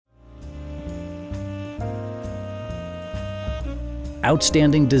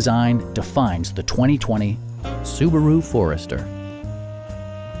Outstanding design defines the 2020 Subaru Forester.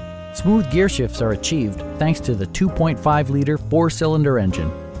 Smooth gear shifts are achieved thanks to the 2.5-liter four-cylinder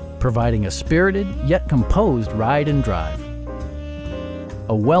engine, providing a spirited yet composed ride and drive.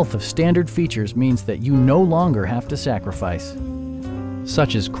 A wealth of standard features means that you no longer have to sacrifice,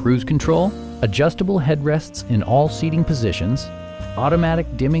 such as cruise control, adjustable headrests in all seating positions, automatic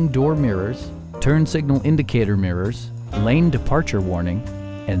dimming door mirrors, turn signal indicator mirrors, lane departure warning,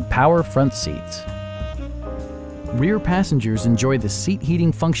 and power front seats. Rear passengers enjoy the seat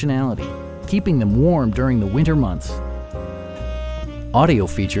heating functionality, keeping them warm during the winter months. Audio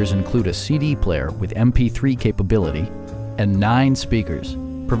features include a CD player with MP3 capability and 9 speakers,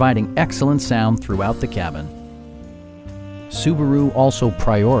 providing excellent sound throughout the cabin. Subaru also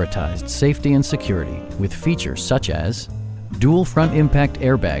prioritized safety and security with features such as dual front impact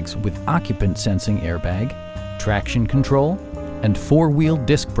airbags with occupant sensing airbag, traction control, and 4-wheel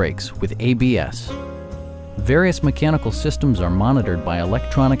disc brakes with ABS. Various mechanical systems are monitored by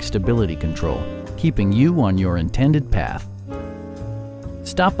electronic stability control, keeping you on your intended path.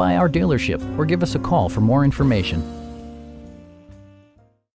 Stop by our dealership or give us a call for more information.